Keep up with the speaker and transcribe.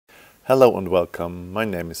Hello and welcome, my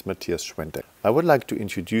name is Matthias Schwenteck. I would like to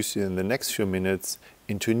introduce you in the next few minutes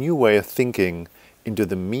into a new way of thinking, into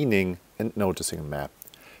the meaning and noticing map.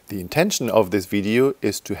 The intention of this video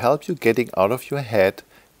is to help you getting out of your head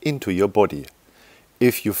into your body.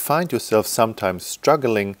 If you find yourself sometimes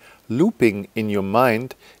struggling, looping in your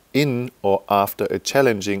mind in or after a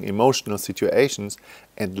challenging emotional situations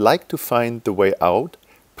and like to find the way out,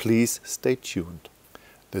 please stay tuned.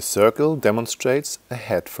 The circle demonstrates a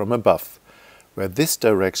head from above, where this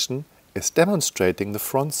direction is demonstrating the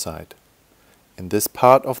front side. In this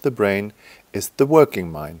part of the brain is the working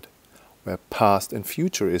mind, where past and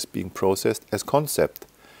future is being processed as concept,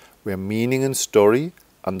 where meaning and story,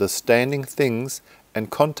 understanding things and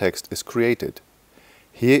context is created.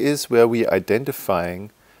 Here is where we are identifying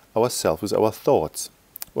ourselves with our thoughts.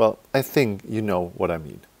 Well, I think you know what I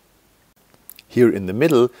mean. Here in the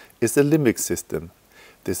middle is the limbic system.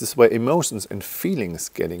 This is where emotions and feelings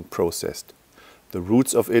getting processed. The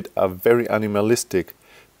roots of it are very animalistic.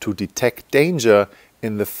 To detect danger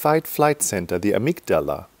in the fight-flight center, the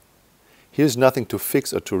amygdala. Here's nothing to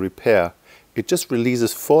fix or to repair. It just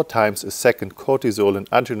releases 4 times a second cortisol and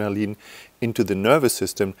adrenaline into the nervous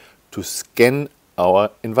system to scan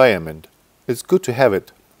our environment. It's good to have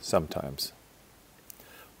it sometimes.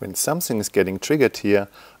 When something is getting triggered here,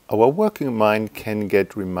 our working mind can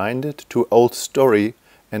get reminded to old story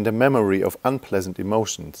and a memory of unpleasant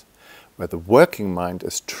emotions, where the working mind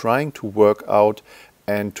is trying to work out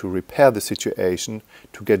and to repair the situation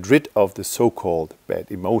to get rid of the so-called bad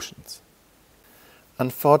emotions.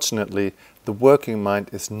 Unfortunately, the working mind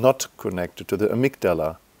is not connected to the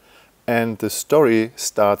amygdala, and the story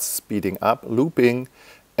starts speeding up, looping,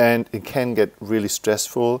 and it can get really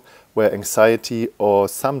stressful, where anxiety or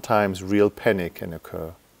sometimes real panic can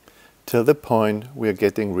occur, till the point we are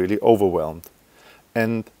getting really overwhelmed.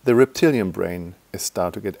 And the reptilian brain is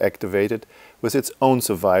starting to get activated with its own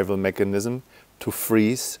survival mechanism to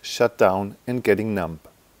freeze, shut down and getting numb.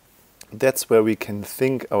 That's where we can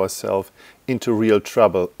think ourselves into real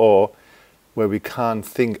trouble, or where we can't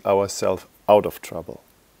think ourselves out of trouble.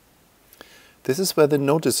 This is where the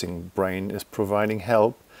noticing brain is providing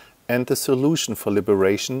help and the solution for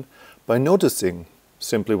liberation by noticing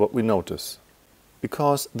simply what we notice.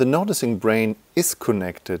 Because the noticing brain is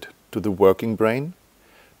connected to the working brain,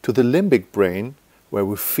 to the limbic brain where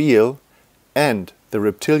we feel, and the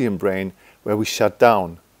reptilian brain where we shut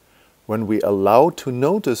down. When we allow to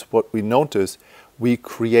notice what we notice, we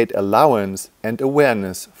create allowance and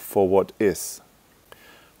awareness for what is.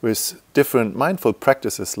 With different mindful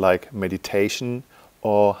practices like meditation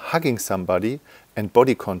or hugging somebody and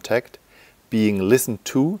body contact, being listened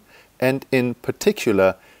to, and in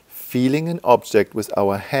particular feeling an object with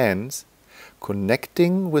our hands,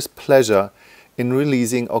 connecting with pleasure in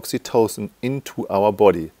releasing oxytocin into our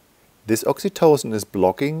body. This oxytocin is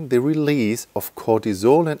blocking the release of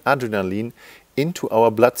cortisol and adrenaline into our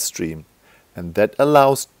bloodstream, and that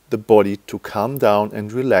allows the body to calm down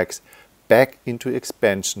and relax back into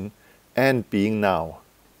expansion and being now.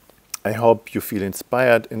 I hope you feel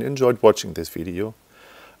inspired and enjoyed watching this video.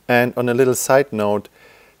 And on a little side note,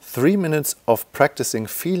 3 minutes of practicing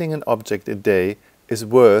feeling an object a day is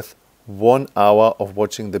worth 1 hour of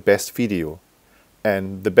watching the best video.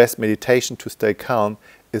 And the best meditation to stay calm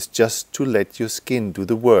is just to let your skin do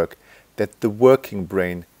the work that the working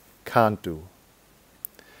brain can't do.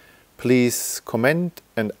 Please comment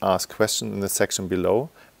and ask questions in the section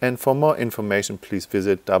below. And for more information, please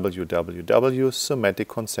visit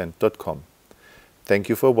www.somaticconsent.com. Thank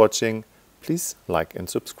you for watching. Please like and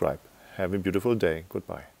subscribe. Have a beautiful day.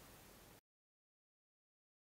 Goodbye.